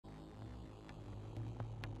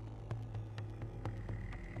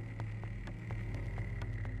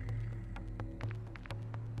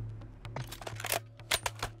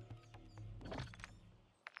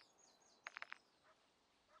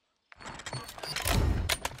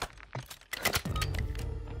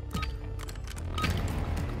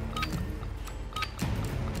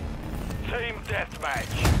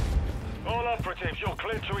deathmatch. All operatives, you're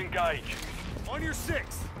cleared to engage. On your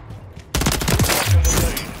six. Lock in the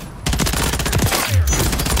lead.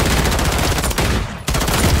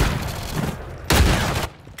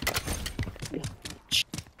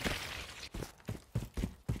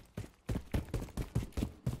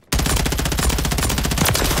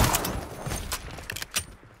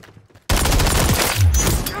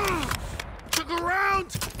 Took a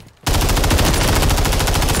round.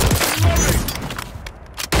 Reloading.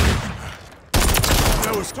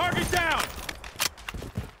 Target down.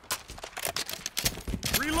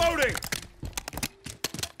 Reloading.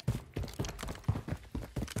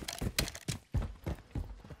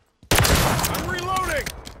 I'm reloading.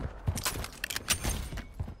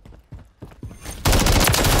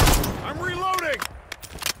 I'm reloading.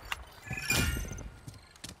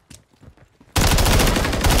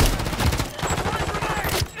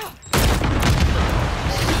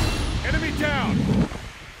 Enemy down.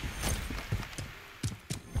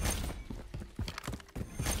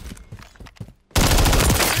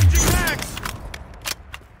 Changing max.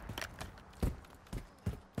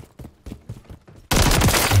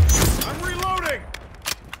 I'm reloading.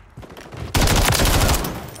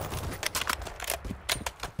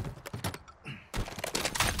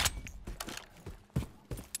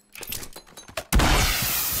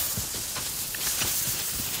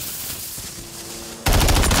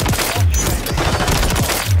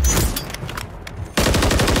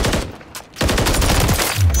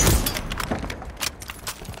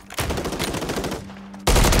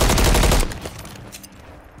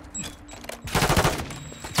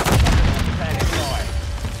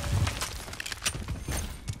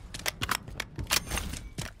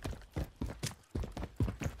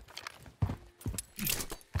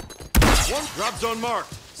 One drop zone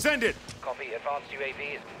marked. Send it. Copy. Advanced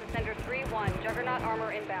UAV is... Sender 3-1, Juggernaut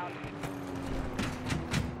armor inbound.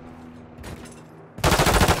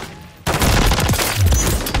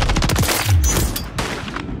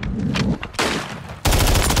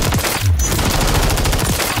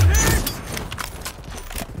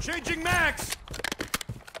 Changing max.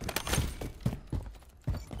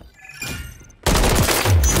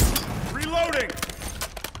 Reloading.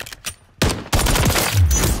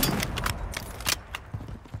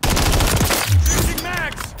 Changing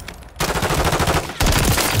max.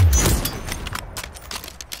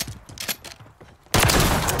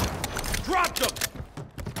 Dropped them.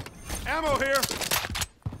 Ammo here.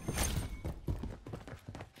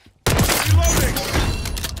 Reloading.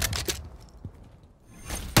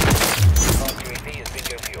 Advanced UAV is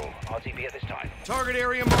bingo fuel. RTB at this time. Target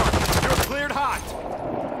area marked. You're cleared hot.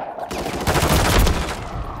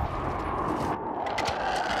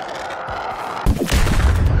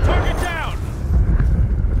 Target down.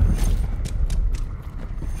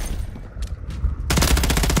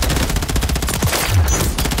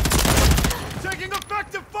 Taking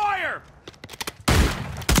effective fire.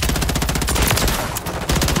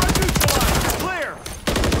 Threat neutralized. Clear.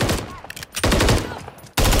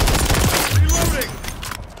 Reloading.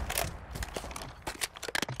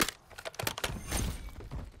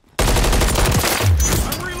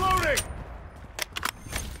 I'm reloading.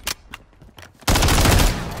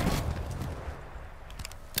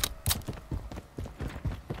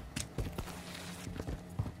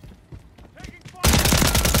 Taking fire.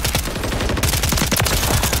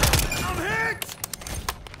 I'm hit.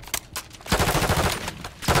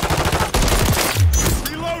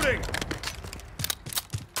 Reloading.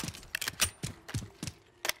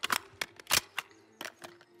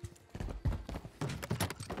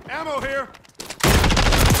 Ammo here.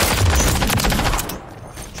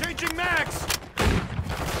 Changing max.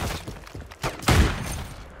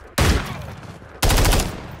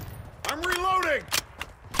 I'm reloading.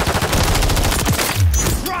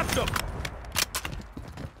 Dropped them.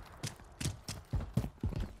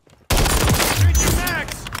 Changing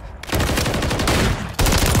max.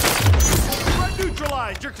 Threat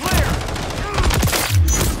neutralized. You're clear.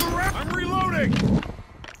 I'm reloading.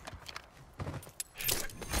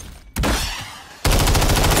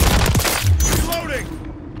 Reloading.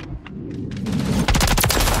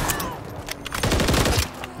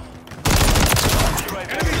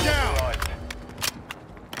 Enemy down.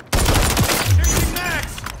 Changing max.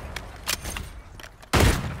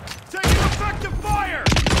 Taking effective fire.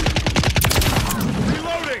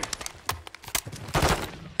 Reloading.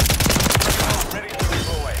 Ready to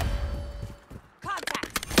deploy.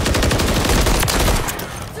 Contact!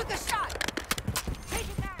 Took a shot!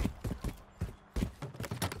 Changing back!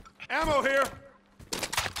 Ammo here.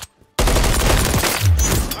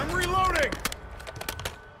 I'm reloading.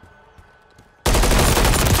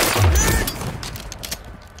 Hit!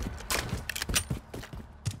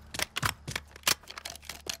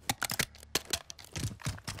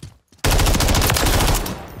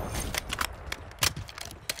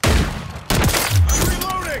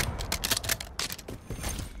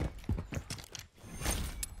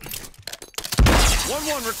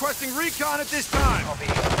 1-1 requesting recon at this time. Copy.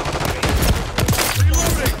 Advanced UAV.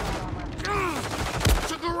 Reloading.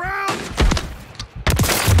 To the ground.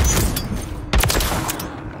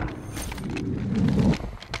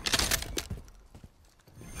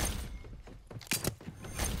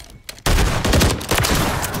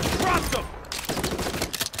 Dropped them.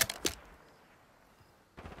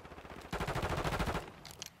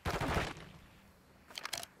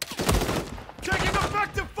 Taking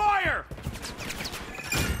effective fire.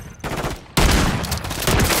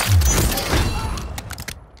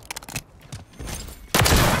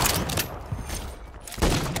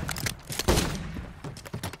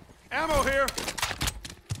 Ammo here.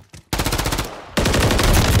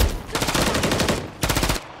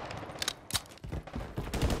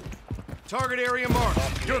 Target area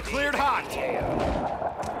marked. You're cleared hot.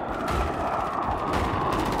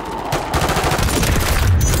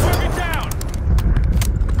 Target down.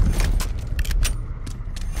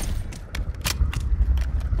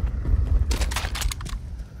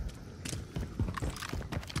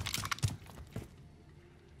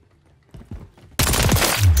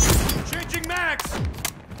 Changing mags.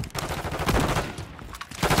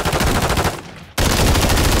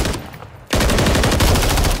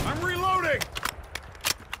 I'm reloading.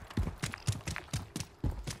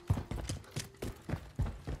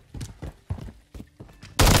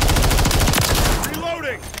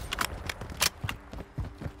 Reloading.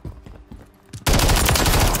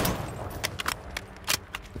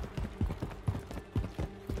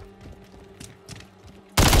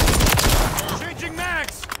 Changing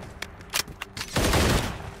mags.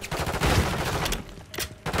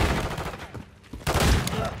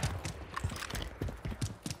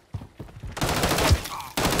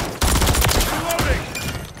 Reloading.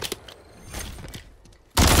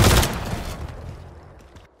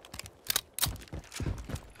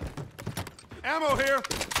 Ammo here.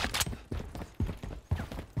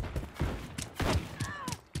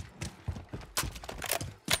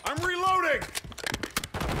 I'm reloading.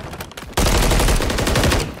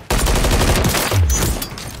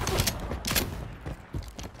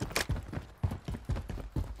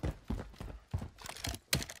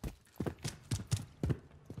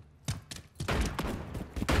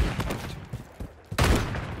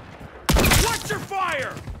 Watch your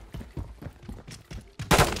fire.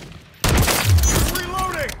 I'm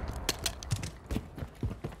reloading.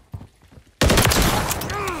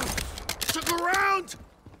 To the ground.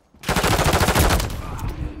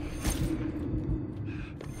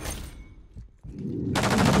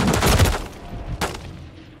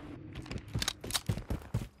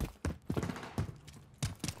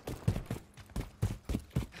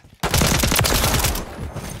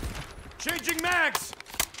 Changing mags.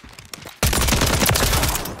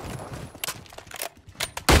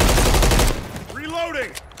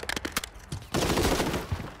 Reloading.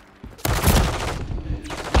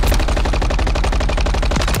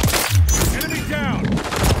 Enemy down.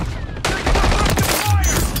 Taking effective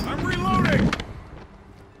fire. I'm reloading.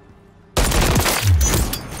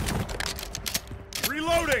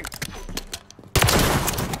 Reloading.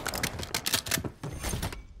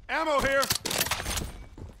 Ammo here.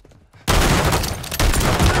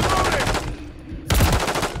 Reloading.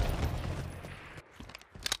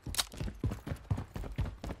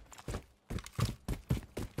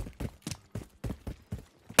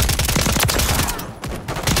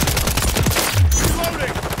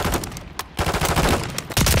 Reloading.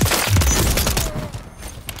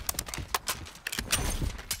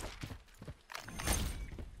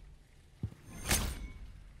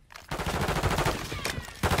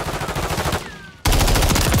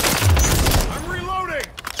 I'm reloading.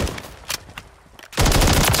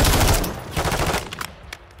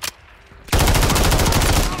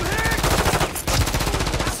 I'm hit.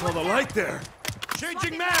 Saw the light there.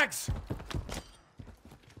 Changing mags.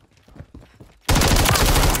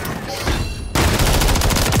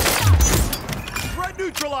 Threat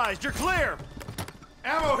neutralized. You're clear.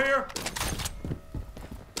 Ammo here.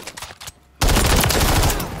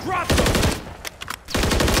 Drop them.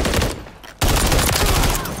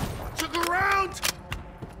 To the ground.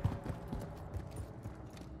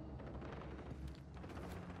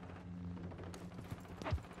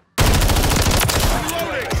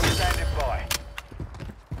 Reloading. Standing by.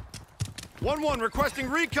 1-1 requesting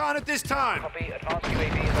recon at this time. Copy. Advanced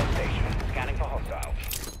UAV is on station. Scanning for hostiles.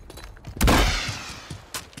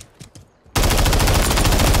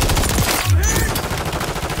 I'm hit.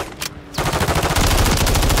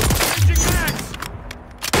 Changing mags.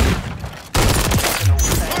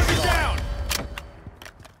 Target down.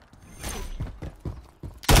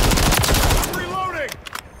 I'm reloading.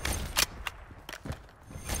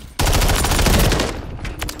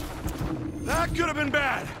 That could have been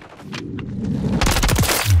bad.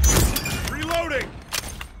 Reloading.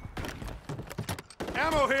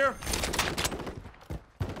 Ammo here.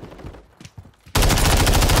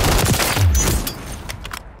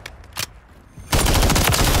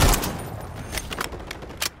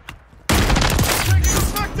 Taking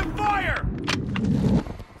effective fire.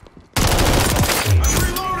 I'm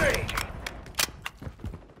reloading.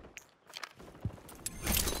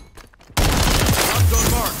 Drop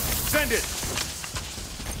zone marked. Send it.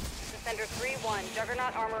 Defender 3-1,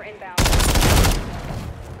 Juggernaut armor inbound.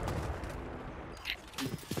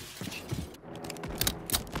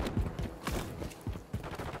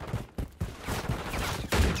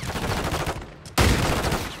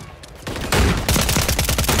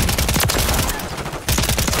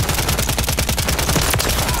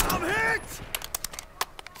 I'm hit.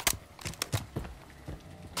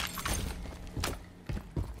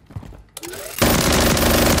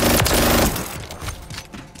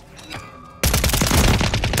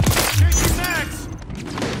 Changing max.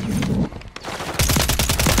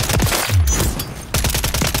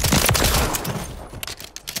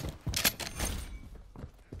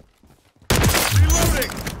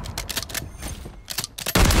 Reloading.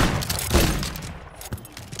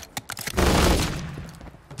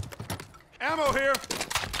 Ammo here.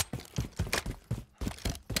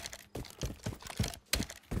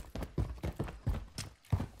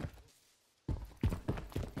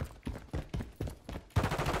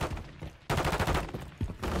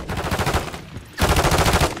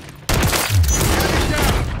 Enemy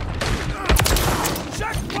down.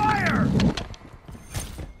 Check fire.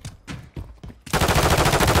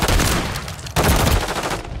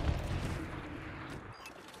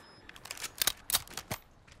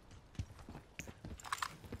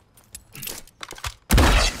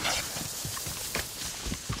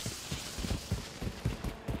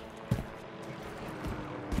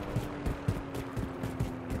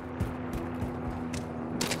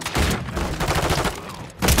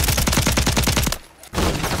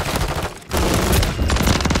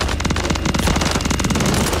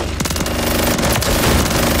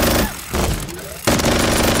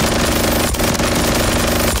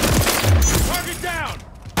 Target down.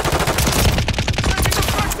 Taking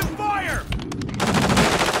effective fire.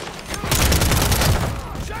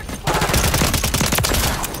 Check fire.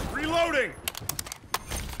 Reloading.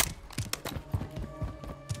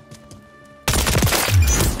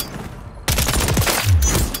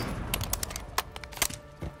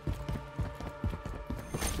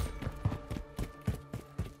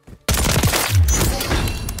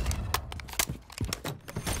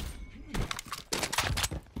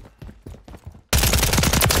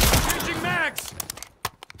 Changing max.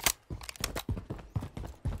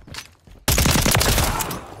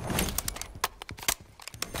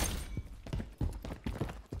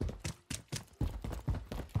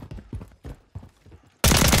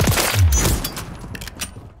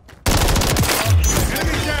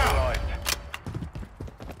 Enemy down.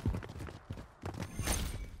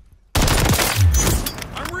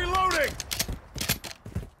 I'm reloading.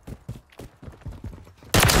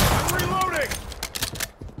 I'm reloading.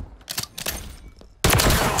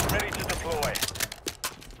 Ready to deploy.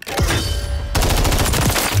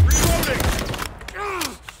 Reloading.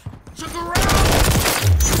 Took a round.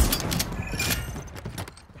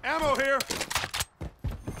 Ammo here.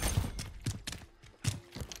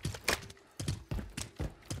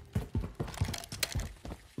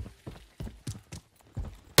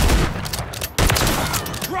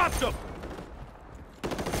 Dropped him.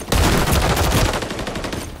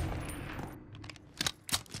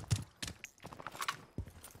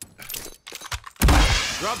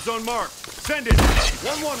 Drop zone marked. Send it.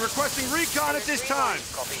 1-1 requesting recon at this time.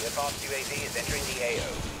 Copy. Advanced UAV is entering the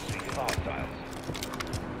AO. Speak to hostiles.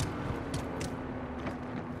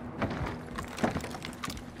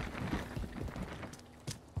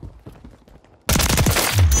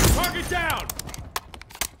 Target down.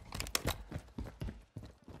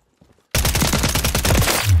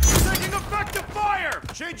 Taking effective fire.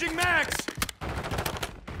 Changing max.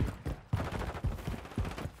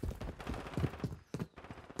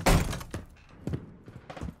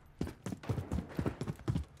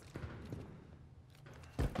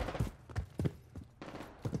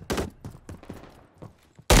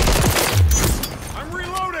 I'm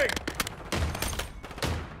reloading.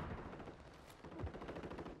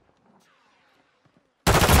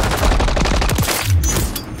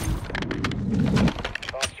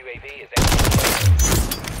 Advanced UAV is entering the AO.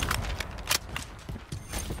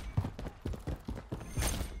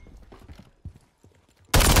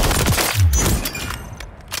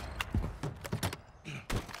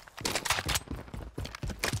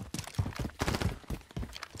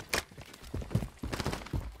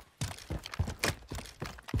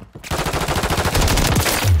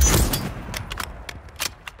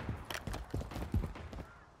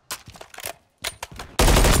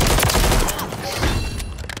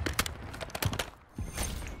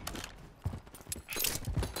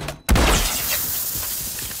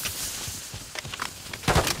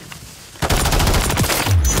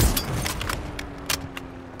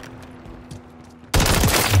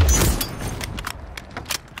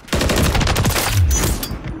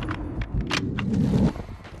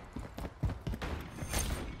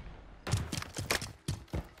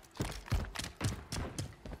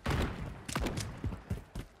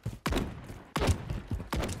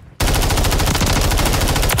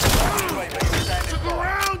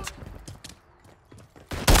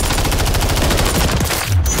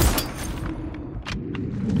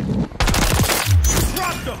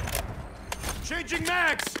 Changing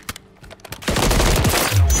mags!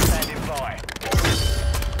 Standing by.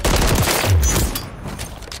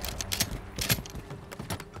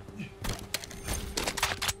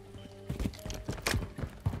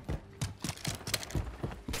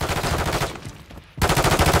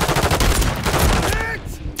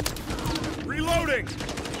 Hit! Reloading!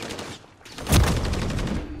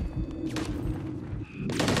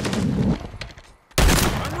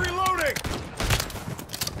 I'm reloading!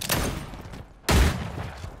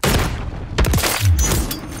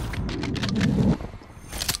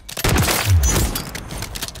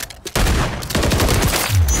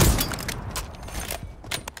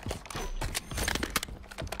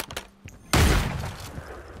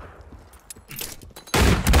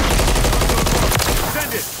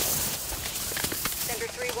 Send it! Sender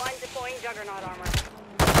 3-1 deploying Juggernaut armor.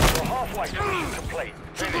 You're halfway. Mission complete.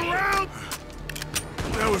 Turn Finish. around!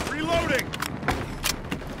 That was reloading!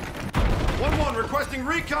 1-1 requesting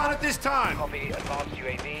recon at this time. Copy. Advanced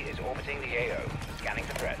UAV is orbiting the AO. Scanning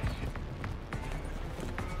for threats.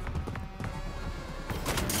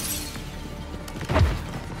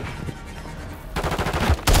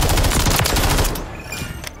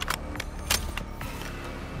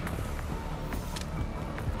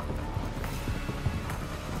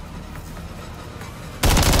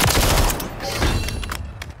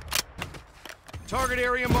 Target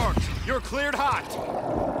area marked. You're cleared hot.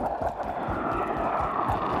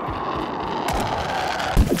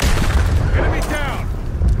 Enemy down.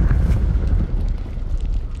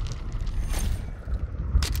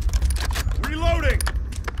 Reloading.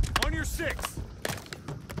 On your 6.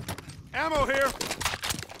 Ammo here.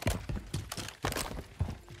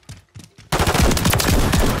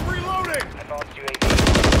 I'm reloading. Advanced UAV.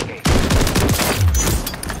 Engage.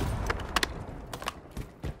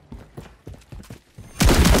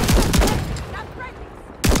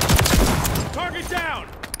 Target down.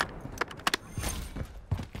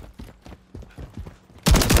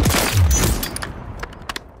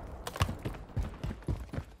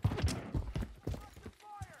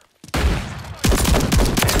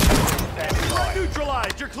 Standing by.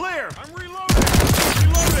 Neutralized. You're clear. I'm reloading.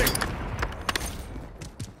 Reloading.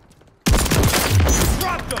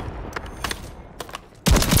 Drop them.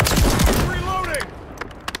 Reloading.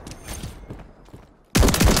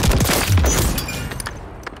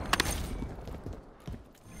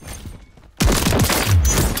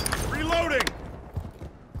 Reloading.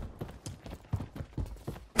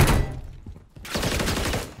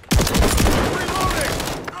 Reloading.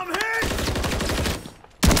 I'm hit.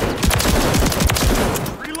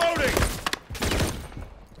 Reloading.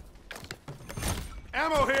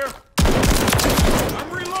 Ammo here. I'm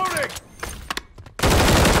reloading.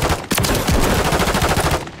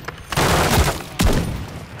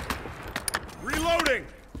 Reloading.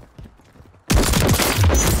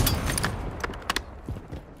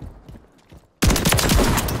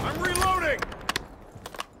 I'm reloading.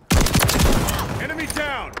 Enemy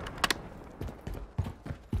down.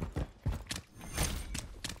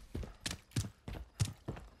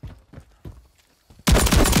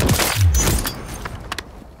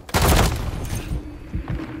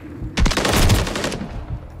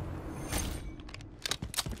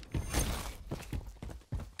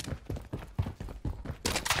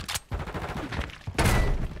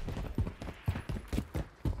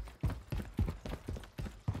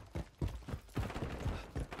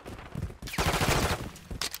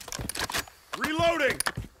 Reloading!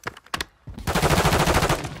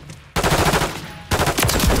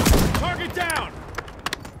 Target down!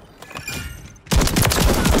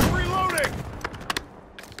 Reloading!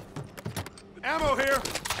 Ammo here!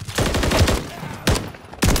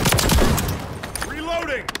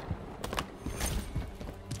 Reloading!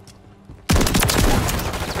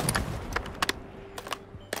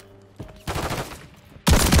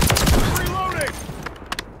 Reloading!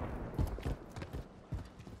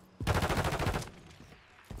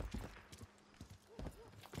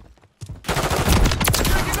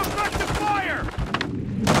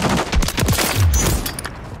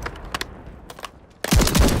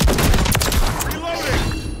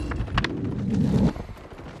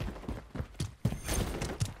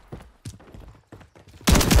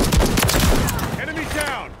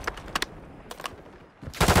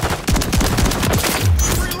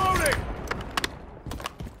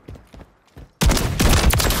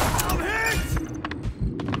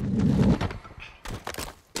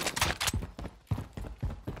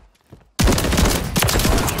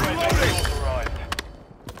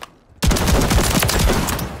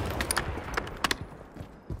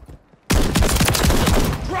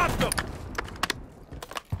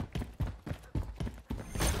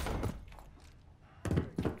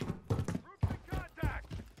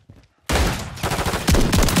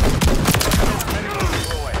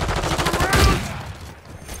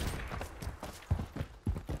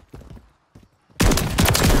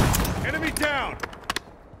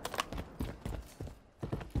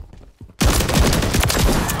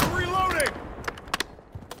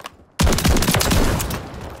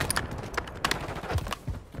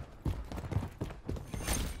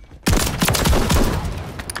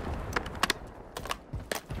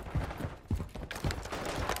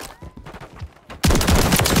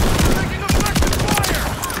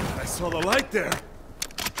 Saw the light there.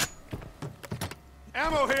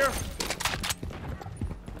 Ammo here.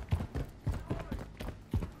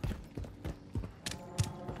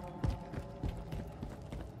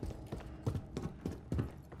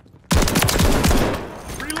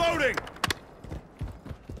 Reloading.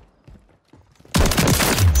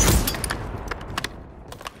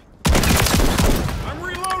 I'm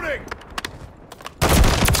reloading.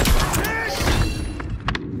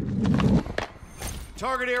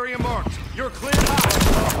 Target area marked. You're clear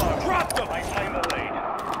high. Drop them. Maintain the lead.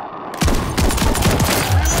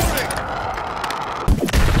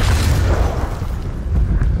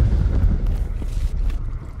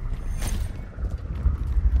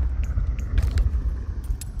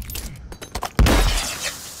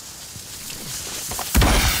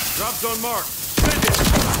 Drop zone marked. Send it.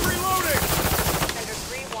 I'm reloading. Center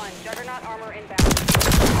 3-1, Juggernaut armor inbound.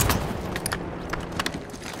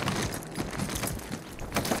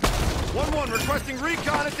 1-1 requesting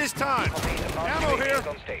recon at this time. Copy. Advanced Ammo UAV here. is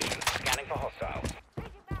on station. Scanning for hostiles.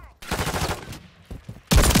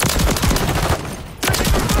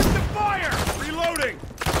 Taking the fire. Reloading.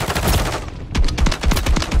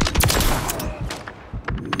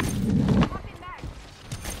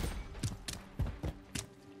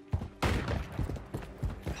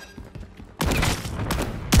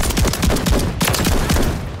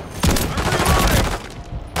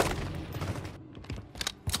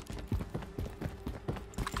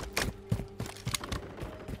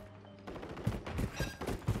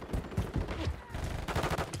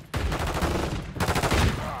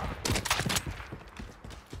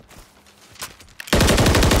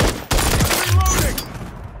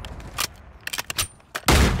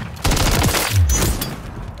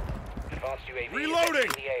 Advanced UAV Reloading. is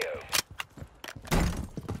exiting the AO.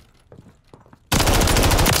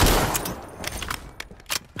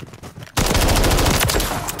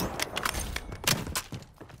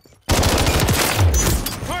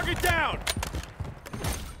 Target down.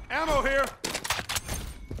 Ammo here.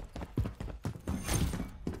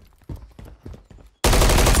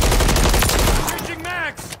 Reaching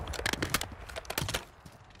max.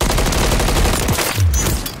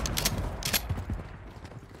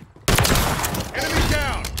 Enemy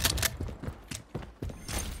down.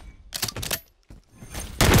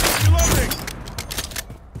 Reloading.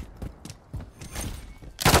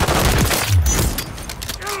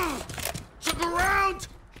 To the ground.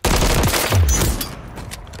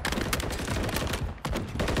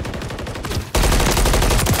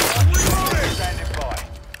 Reloading. Standing by.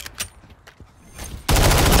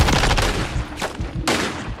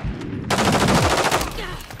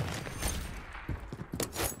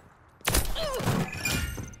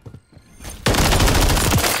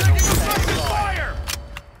 Taking effective fire.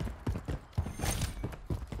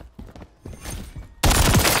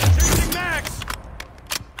 Changing max.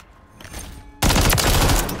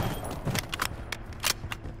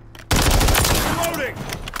 Reloading.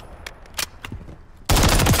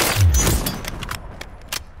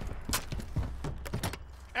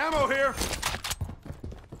 Ammo here.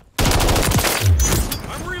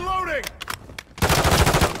 I'm reloading.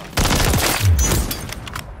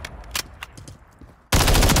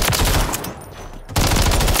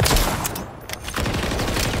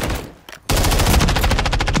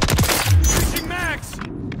 Reaching max.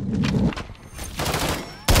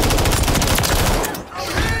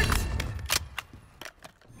 I'm hit.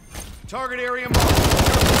 Target area marked.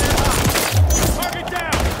 Target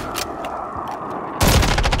down.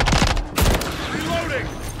 Reloading.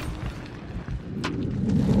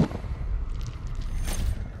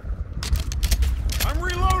 I'm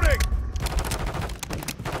reloading.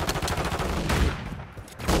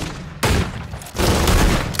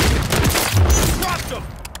 Dropped them.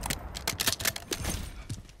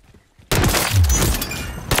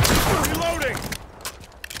 Reloading.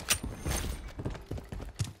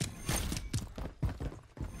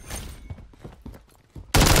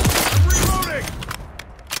 I'm reloading.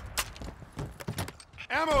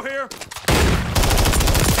 Ammo here.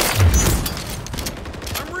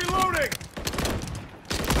 I'm reloading.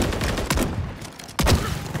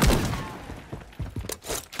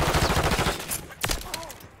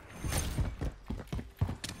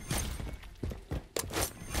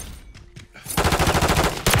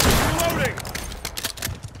 Reloading.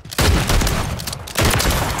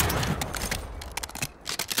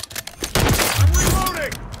 I'm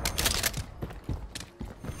reloading.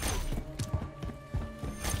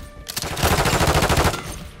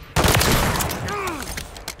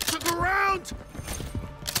 To the ground.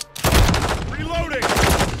 Reloading.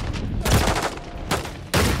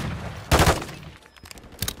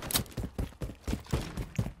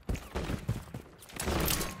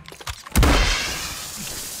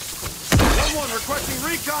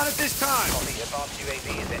 Requesting recon at this time. Copy. Advanced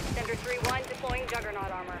UAV is in. Sender 3-1 deploying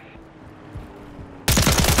Juggernaut armor.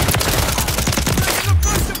 Taking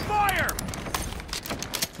effective fire!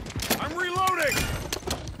 I'm reloading!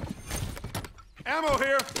 Ammo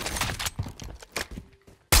here!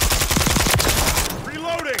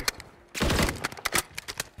 Reloading!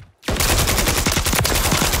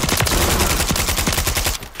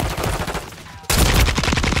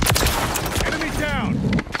 Enemy down!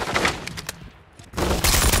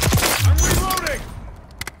 I'm reloading!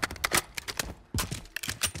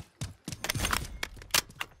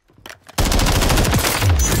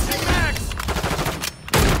 Changing max!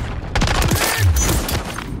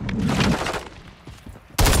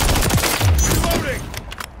 Reloading!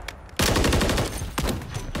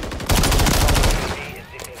 UAV is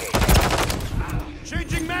disengaged.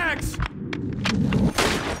 Changing max!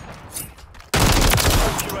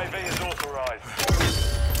 UAV is authorized.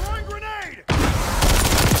 Throwing grenade!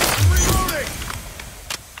 I'm reloading!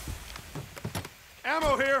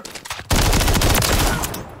 Ammo here!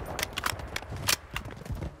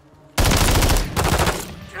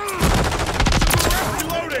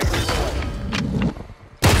 Reloading!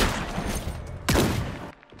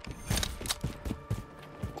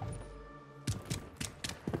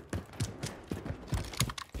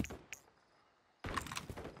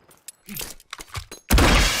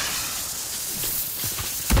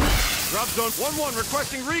 Drop zone 1-1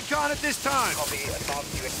 requesting recon at this time. Copy.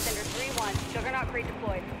 Advanced UAV. Sender 3-1, Juggernaut crate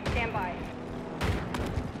deployed. Stand by.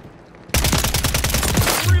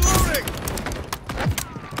 Reloading!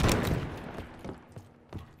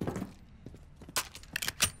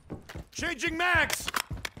 Changing max!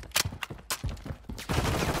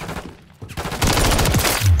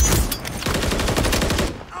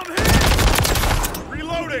 I'm hit!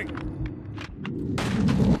 Reloading!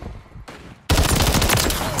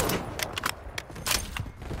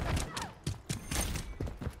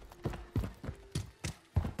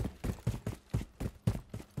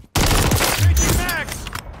 Changing max!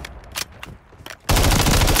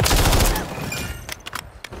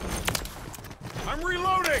 I'm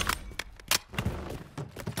reloading!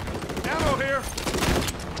 Ammo here!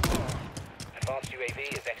 Advanced UAV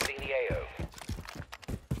is exiting the AO.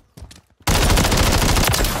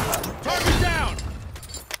 Target down!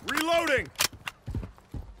 Reloading!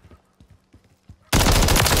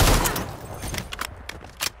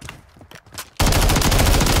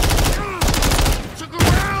 Took a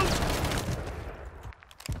round!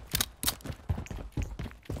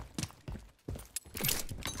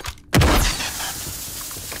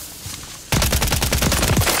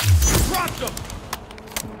 Dropped him!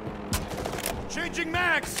 Changing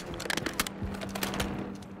max!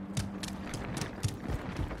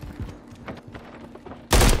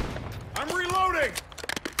 I'm reloading!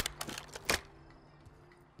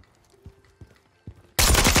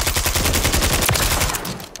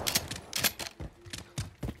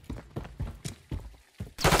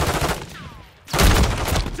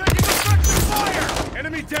 Taking effective fire!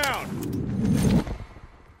 Enemy down!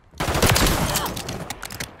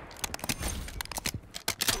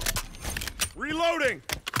 Reloading!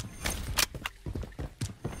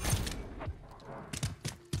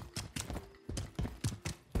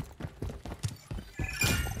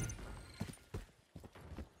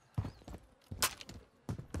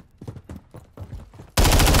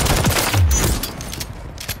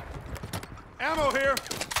 Ammo here!